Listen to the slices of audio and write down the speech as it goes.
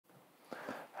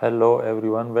Hello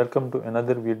everyone, welcome to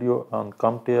another video on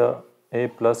CompTIA A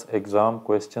Plus exam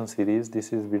question series.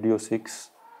 This is video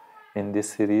 6 in this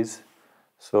series.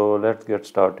 So let's get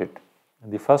started.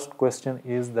 The first question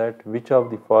is that which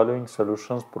of the following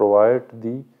solutions provide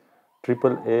the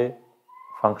AAA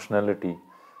functionality?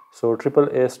 So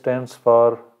AAA stands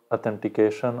for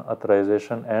authentication,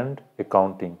 authorization and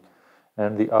accounting.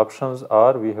 And the options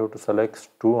are, we have to select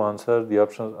two answers. The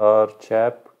options are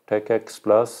CHAP, TechX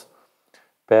Plus,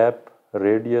 PAP,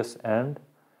 Radius and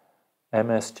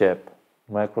MS CHAP,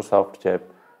 Microsoft CHAP,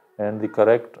 and the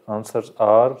correct answers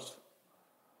are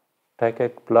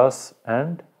TechX Plus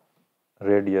and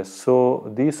Radius. So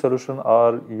these solutions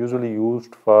are usually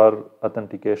used for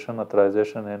authentication,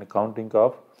 authorization and accounting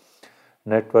of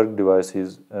network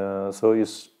devices.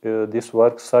 This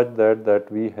works such that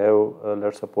we have,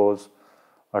 let's suppose,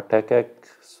 a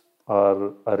TechX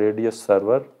or a Radius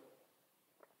server.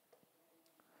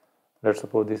 Let's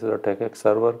suppose this is a TechX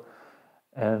server,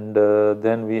 and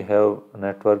then we have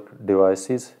network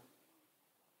devices.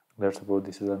 Let's suppose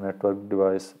this is a network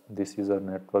device, this is a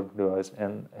network device,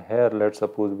 and here let's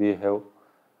suppose we have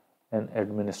an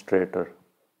administrator.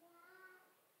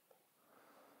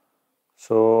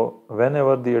 So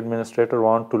whenever the administrator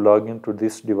wants to log into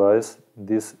this device,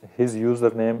 his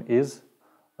username is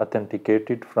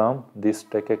authenticated from this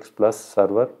TechX Plus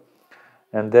server.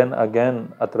 And then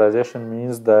again, authorization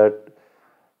means that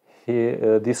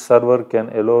this server can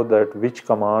allow that which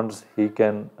commands he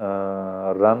can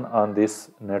run on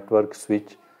this network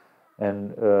switch,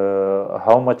 and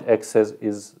how much access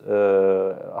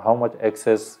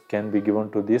can be given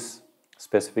to this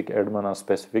specific admin or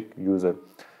specific user.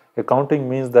 Accounting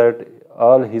means that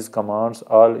all his commands,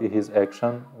 all his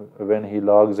action, when he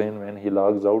logs in, when he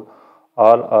logs out,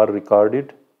 all are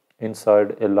recorded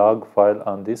inside a log file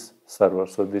on this server.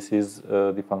 So this is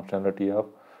the functionality of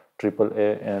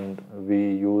AAA, and we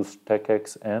use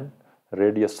TechX and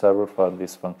Radius server for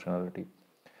this functionality.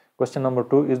 Question number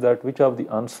 2 is that which of the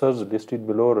answers listed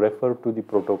below refer to the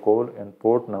protocol and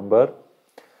port number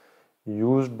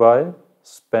used by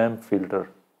spam filter?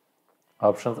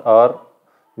 Options are,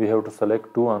 we have to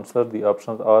select two answers. The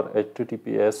options are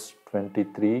HTTPS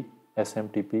 23,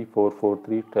 SMTP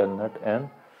 443, Telnet and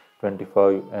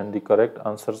 25, and the correct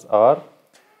answers are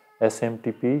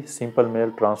SMTP, Simple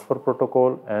Mail Transfer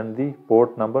Protocol, and the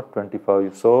port number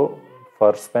 25. So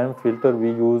for spam filter we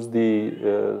use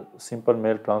the Simple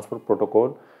Mail Transfer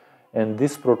Protocol, and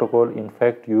this protocol in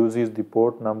fact uses the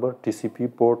port number,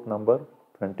 TCP port number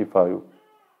 25.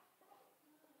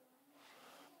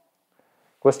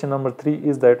 Question number 3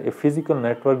 is that a physical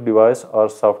network device or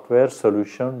software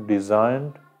solution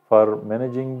designed for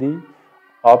managing the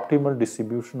optimal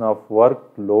distribution of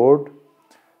workload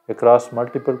across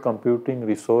multiple computing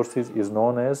resources is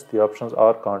known as, the options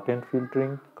are content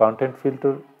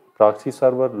filter, proxy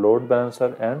server, load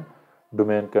balancer and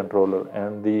domain controller,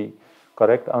 and the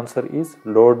correct answer is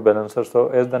load balancer. So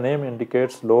as the name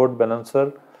indicates, load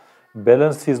balancer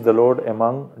balances the load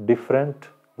among different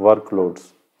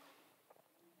workloads.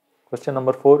 Question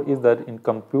number 4 is that in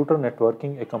computer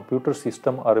networking, a computer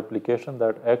system or application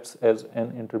that acts as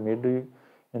an intermediary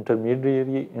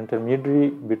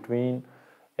between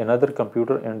another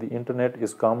computer and the internet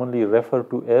is commonly referred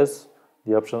to as,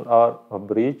 the options are a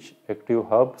bridge, active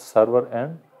hub, server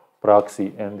and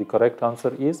proxy, and the correct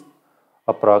answer is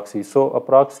a proxy. So a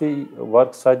proxy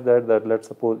works such that let's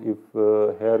suppose if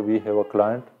here we have a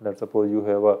client, let's suppose you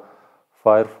have a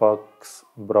Firefox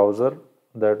browser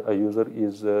that a user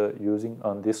is using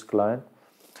on this client,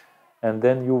 and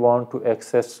then you want to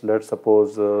access, let's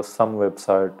suppose some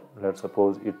website, let's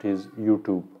suppose it is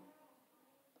YouTube.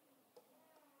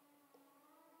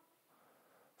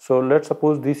 So let's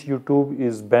suppose this YouTube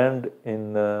is banned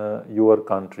in your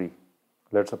country.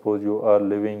 Let's suppose you are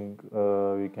living,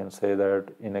 we can say that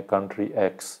in a country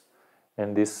X,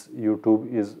 and this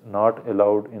YouTube is not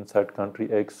allowed inside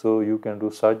country X. So you can do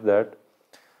such that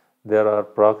there are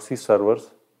proxy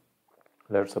servers.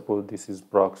 Let's suppose this is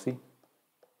proxy.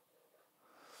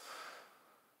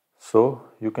 So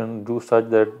you can do such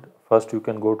that first you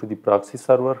can go to the proxy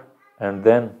server and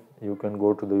then you can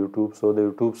go to the YouTube. So the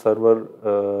YouTube server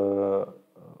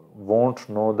won't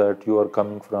know that you are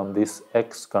coming from this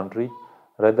X country,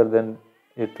 rather than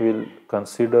it will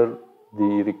consider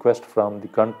the request from the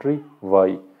country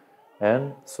Y,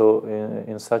 and so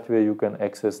in such way you can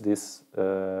access this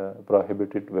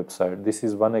prohibited website. This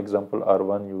is one example or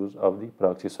one use of the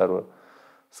proxy server.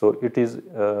 So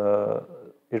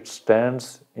it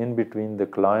stands in between the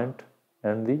client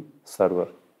and the server.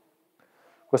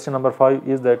 Question number 5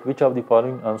 is that which of the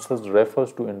following answers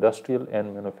refers to industrial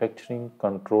and manufacturing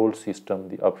control system?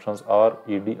 The options are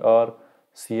EDR,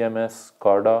 CMS,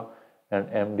 SCADA and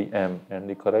MDM, and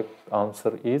the correct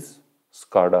answer is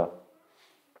SCADA.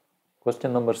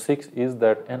 Question number 6 is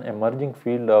that an emerging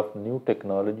field of new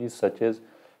technologies such as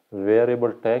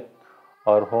wearable tech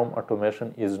or home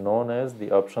automation is known as.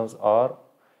 The options are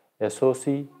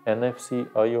SOC, NFC,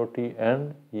 IoT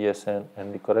and ESN,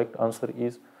 and the correct answer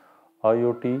is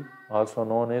IoT, also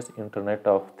known as Internet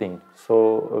of Things.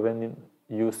 So when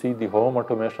you see the home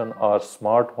automation or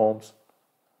smart homes,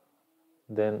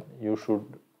 then you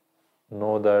should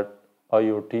know that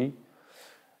IoT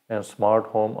and smart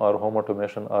home or home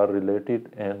automation are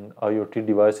related, and IoT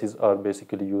devices are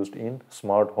basically used in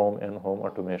smart home and home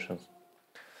automations.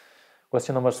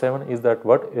 Question number 7 is that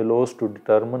what allows to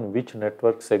determine which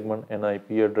network segment an IP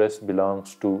address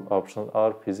belongs to? Options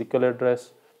are physical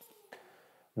address,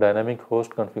 dynamic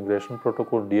host configuration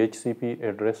protocol, DHCP,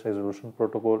 address resolution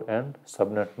protocol and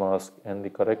subnet mask, and the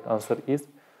correct answer is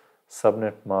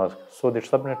subnet mask. So the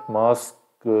subnet mask,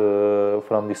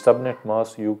 from the subnet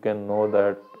mask you can know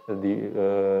that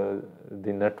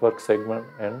the network segment,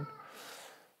 and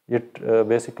it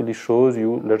basically shows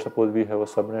you, let's suppose we have a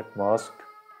subnet mask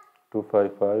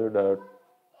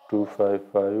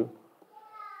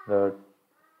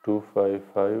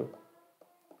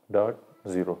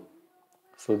 255.255.255.0.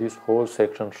 So this whole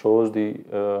section shows the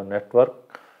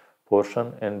network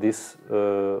portion, and this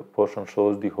portion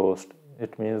shows the host.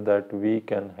 It means that we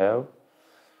can have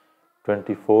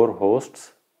 24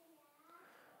 hosts,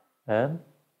 and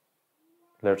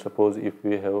let's suppose if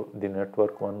we have the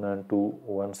network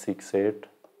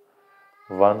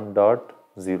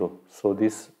 192.168.1.0. So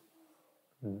this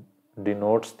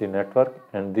denotes the network,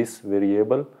 and this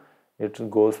variable,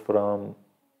 it goes from,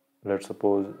 let's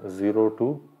suppose, 0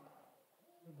 to,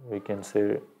 we can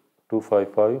say,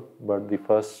 255, but the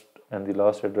first and the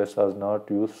last address are not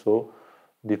used. So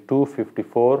the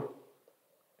 254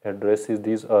 addresses,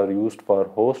 these are used for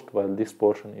host, while this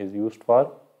portion is used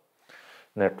for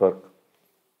network.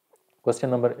 Question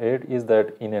number 8 is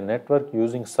that in a network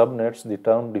using subnets, the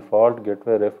term default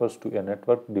gateway refers to a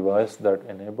network device that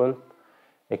enables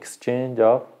exchange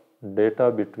of data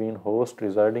between hosts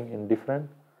residing in different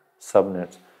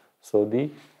subnets. So the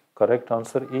correct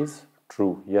answer is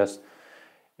true. Yes,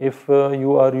 if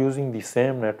you are using the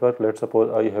same network, let's suppose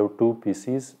I have two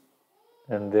PCs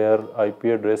and their IP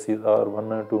addresses are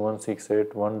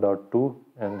 192.168.1.2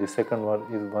 and the second one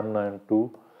is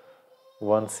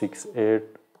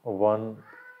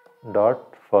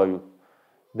 192.168.1.5.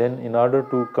 Then in order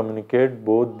to communicate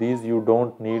both these, you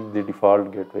don't need the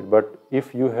default gateway. But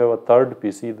if you have a third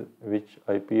PC which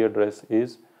IP address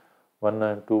is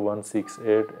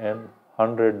 192.168 and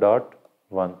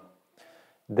 100.1,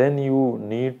 then you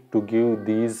need to give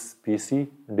these PC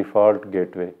default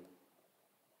gateway.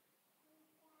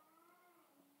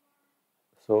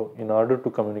 So in order to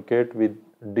communicate with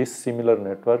dissimilar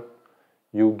network,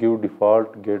 you give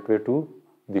default gateway to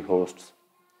the hosts.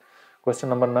 Question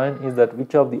number 9 is that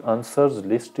which of the answers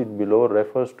listed below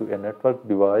refers to a network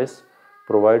device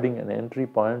providing an entry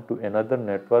point to another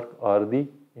network or the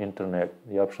internet?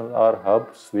 The options are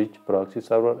hub, switch, proxy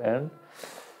server and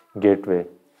gateway,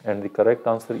 and the correct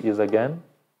answer is again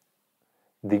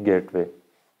the gateway.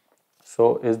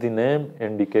 So as the name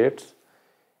indicates,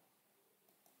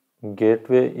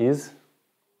 gateway is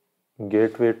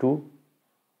gateway to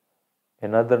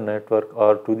another network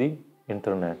or to the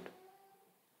internet.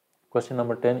 Question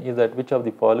number 10 is that which of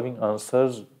the following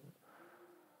answers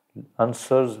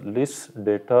lists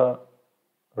data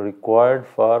required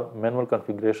for manual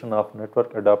configuration of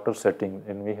network adapter settings,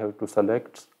 and we have to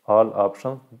select all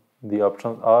options. The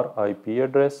options are IP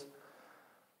address,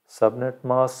 subnet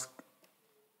mask,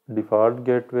 default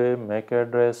gateway, MAC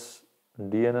address,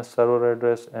 DNS server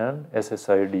address and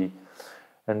SSID,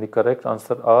 and the correct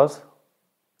answer is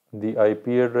the IP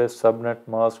address, subnet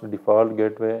mask, default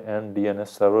gateway and DNS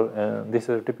server. And this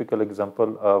is a typical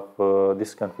example of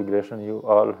this configuration. You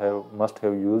all must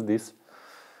have used this,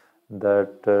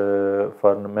 that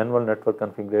for manual network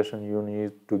configuration you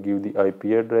need to give the IP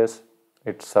address,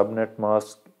 its subnet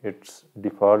mask, its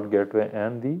default gateway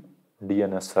and the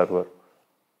DNS server.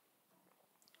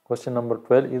 Question number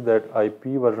 12 is that IP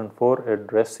version 4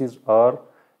 addresses are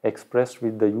expressed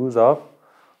with the use of,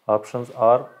 options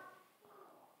are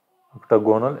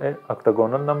octagonal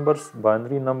numbers,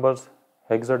 binary numbers,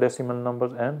 hexadecimal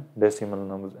numbers and decimal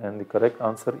numbers, and the correct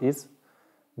answer is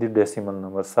the decimal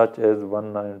numbers such as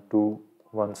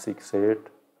 192.168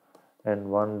 and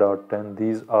 1.10.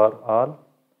 These are all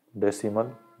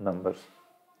decimal numbers.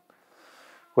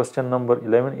 Question number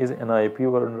 11 is an IP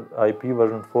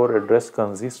version 4 address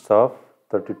consists of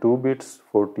 32 bits,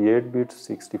 48 bits,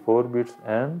 64 bits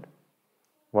and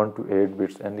 1 to 8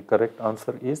 bits, and the correct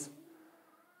answer is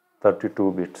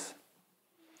 32 bits.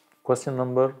 Question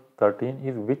number 13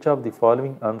 is which of the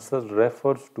following answers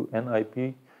refers to an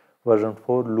IP version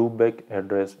 4 loopback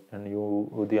address, and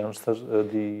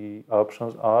the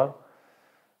options are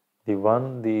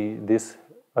this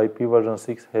IP version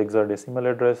 6 hexadecimal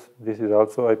address. This is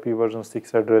also IP version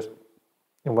 6 address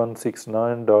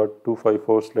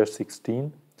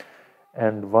 169.254/16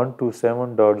 and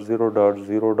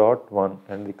 127.0.0.1,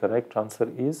 and the correct answer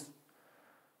is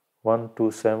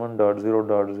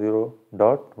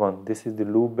 127.0.0.1. This is the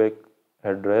loopback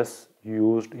address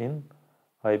used in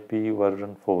IP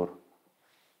version 4.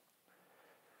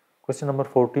 Question number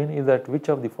 14 is that which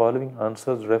of the following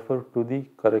answers refer to the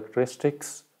characteristic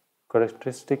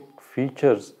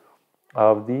features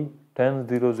of the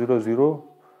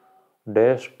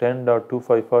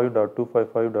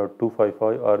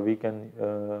 10.000-10.255.255.255, or we can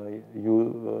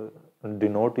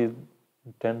denote it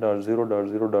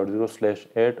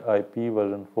 10.0.0.0/8 IP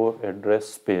version 4 address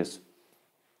space.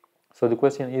 So the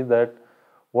question is that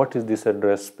what is this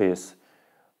address space?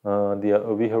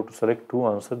 We have to select two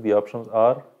answers. The options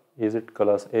are: is it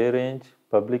class A range,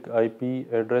 public IP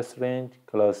address range,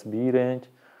 class B range,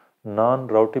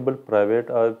 non-routable private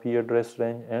IP address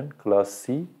range, and class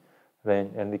C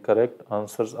range, and the correct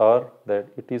answers are that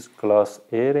it is class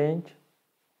A range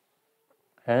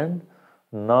and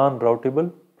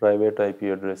non-routable private IP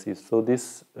addresses. So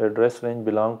this address range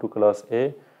belongs to class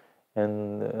A,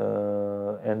 and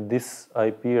this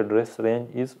IP address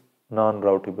range is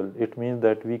non-routable. It means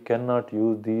that we cannot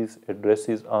use these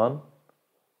addresses on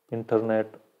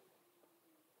internet.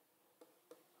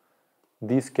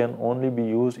 These can only be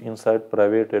used inside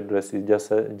private addresses,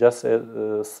 just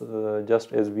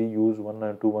as we use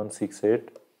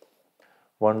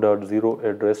 192.168.1.0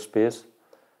 address space.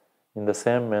 In the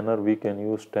same manner, we can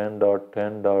use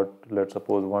 10.10. Let's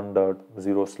suppose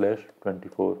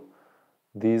 1.0/24.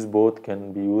 These both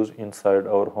can be used inside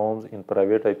our homes in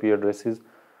private IP addresses,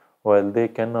 while they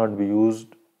cannot be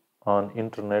used on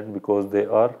internet because they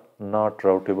are not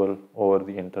routable over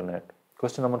the internet.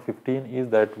 Question number 15 is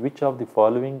that which of the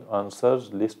following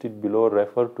answers listed below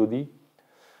refer to the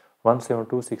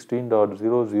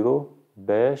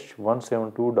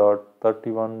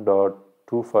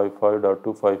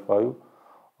 172.16.00/172.31.255.255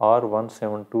 or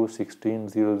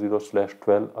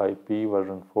 172.16.00/12 IP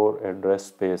version 4 address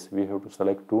space? We have to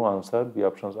select two answers. The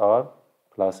options are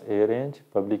class A range,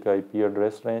 public IP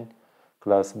address range,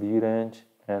 class B range,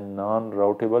 and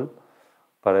non-routable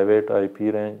private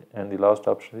IP range, and the last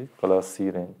option is class C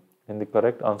range. And the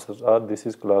correct answers are this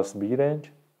is class B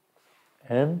range,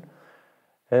 and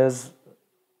as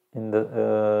in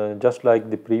the just like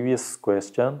the previous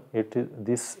question,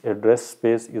 this address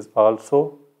space is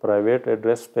also private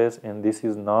address space, and this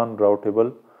is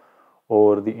non-routable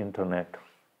over the internet.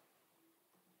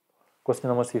 Question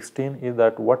number 16 is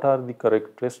that what are the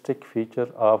characteristic features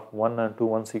of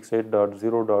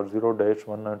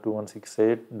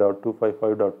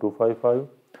 192.168.0.0-192.168.255.255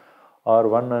 or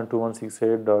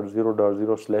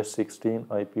 192.168.0.0/16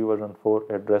 IP version 4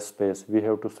 address space? We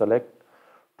have to select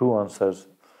two answers.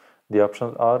 The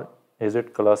options are: is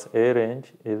it class A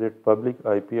range, is it public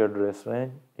IP address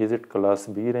range, is it class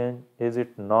B range, is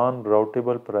it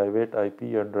non-routable private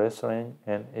IP address range,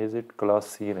 and is it class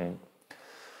C range?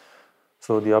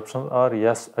 So the options are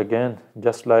yes, again,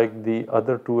 just like the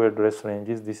other two address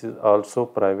ranges, this is also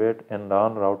private and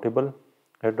non-routable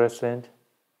address range.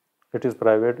 It is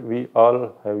private. We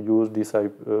all have used this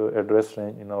address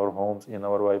range in our homes, in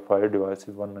our Wi-Fi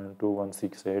devices,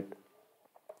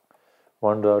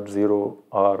 192.168.1.0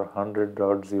 or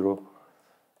 100.0.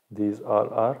 These all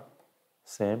are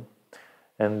same.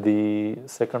 And the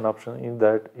second option is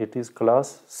that it is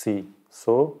class C.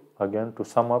 So again, to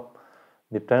sum up,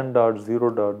 the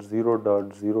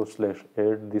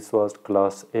 10.0.0.0/8, this was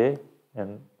class A,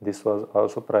 and this was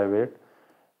also private,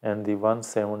 and the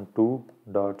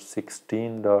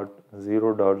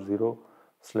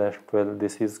 172.16.0.0/12,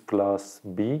 this is class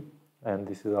B, and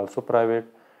this is also private,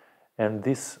 and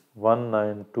this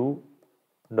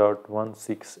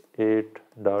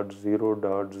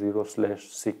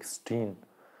 192.168.0.0/16,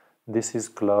 this is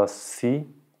class C,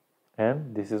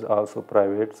 and this is also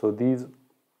private. So these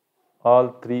all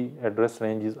three address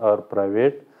ranges are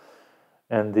private,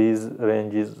 and these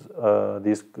ranges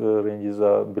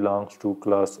belongs to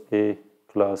class A,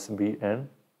 class B, and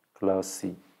class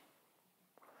C.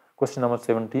 Question number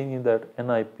 17 is that an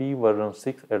IP version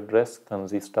 6 address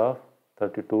consists of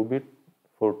 32-bit,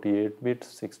 48 bits,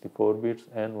 64 bits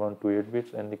and 128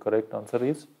 bits, and the correct answer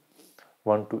is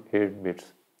 128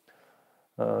 bits.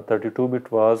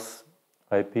 32-bit was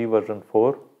IP version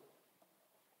 4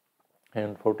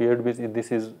 and 48 bits,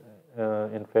 this is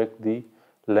in fact the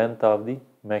length of the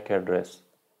MAC address.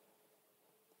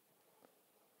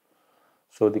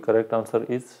 So the correct answer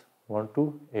is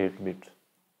 128 bits.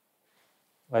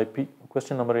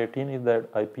 Question number 18 is that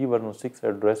IP version 6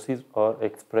 addresses are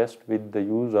expressed with the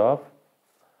use of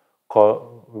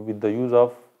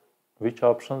which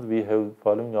options? We have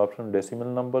following options: decimal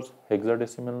numbers,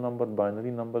 hexadecimal number,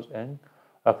 binary numbers and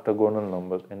octagonal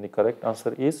numbers, and the correct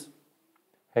answer is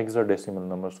hexadecimal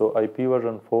number. So IP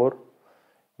version 4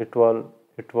 it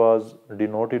was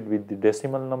denoted with the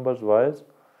decimal numbers, while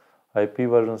IP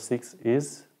version 6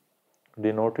 is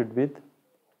denoted with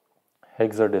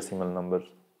hexadecimal numbers.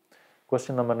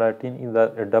 Question number 19 is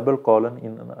that a double colon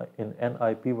in an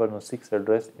IP version 6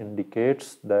 address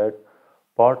indicates that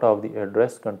part of the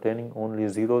address containing only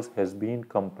zeros has been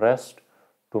compressed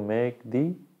to make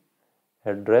the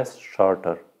address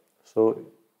shorter. So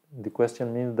the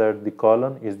question means that the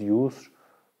colon is used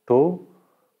to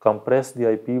compress the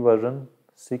IP version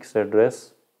 6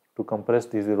 address to compress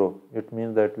the 0. It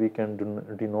means that we can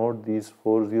denote these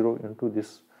 40 into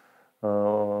this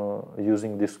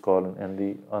using this colon, and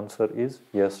the answer is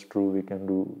yes, true. We can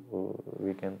do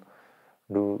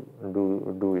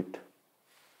it.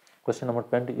 Question number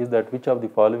 20 is that which of the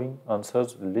following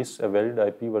answers lists a valid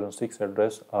IP version 6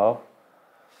 address of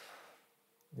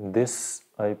this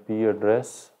IP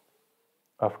address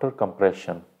after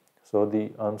compression? So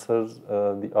the answers,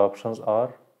 the options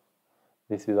are,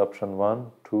 this is option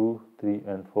 1, 2, 3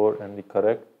 and 4, and the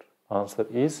correct answer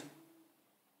is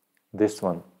this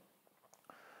one.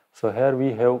 So here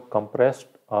we have compressed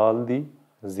all the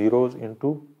zeros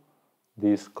into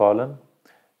this column.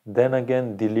 Then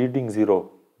again the leading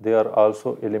zero, they are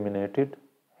also eliminated.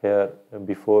 Here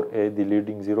before A the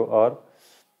leading zero are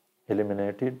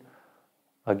eliminated.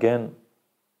 Again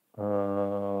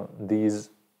these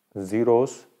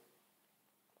zeros,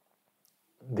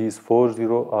 these 4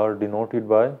 zero are denoted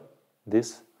by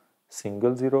this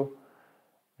single zero,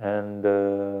 and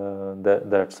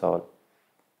that's all.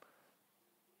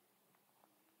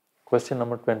 Question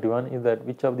number 21 is that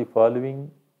which of the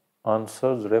following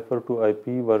answers refer to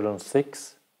IP version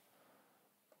 6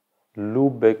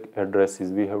 loopback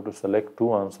addresses? We have to select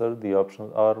two answers. The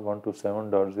options are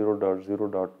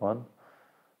 127.0.0.1,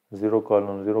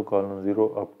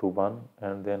 0:0:0 up to 1,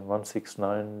 and then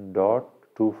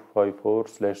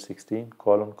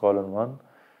 169.254/16::1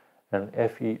 and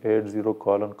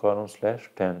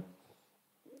FE80::/10.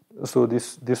 So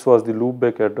this was the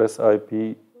loopback address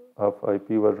IP of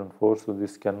IP version 4, so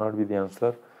this cannot be the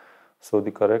answer. So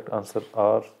the correct answers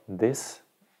are this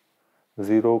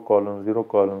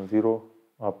 0:0:0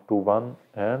 up to 1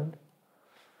 and :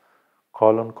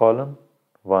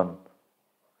 1.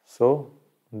 So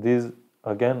these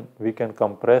again we can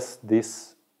compress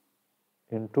this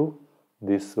into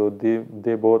this, so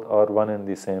they both are one and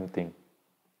the same thing.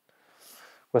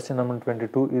 Question number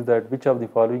 22 is that which of the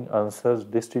following answers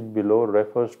listed below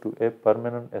refers to a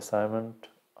permanent assignment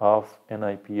of an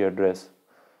IP address?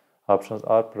 Options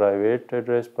are private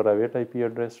address, private IP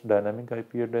address, dynamic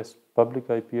IP address, public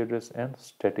IP address and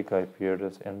static IP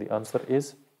address, and the answer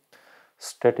is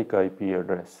static IP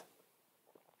address.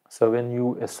 So when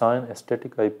you assign a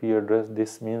static IP address,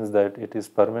 this means that it is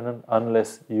permanent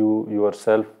unless you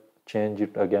yourself change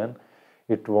it again.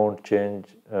 It won't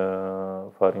change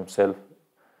for himself,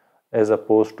 as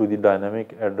opposed to the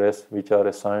dynamic address which are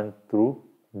assigned through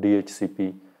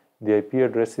DHCP. The IP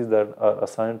addresses that are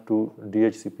assigned to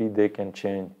DHCP, they can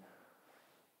change.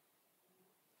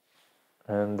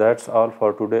 And that's all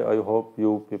for today. I hope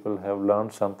you people have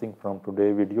learned something from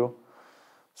today's video.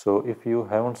 So if you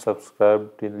haven't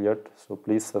subscribed till yet, so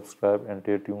please subscribe and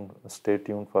stay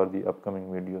tuned for the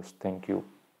upcoming videos. Thank you.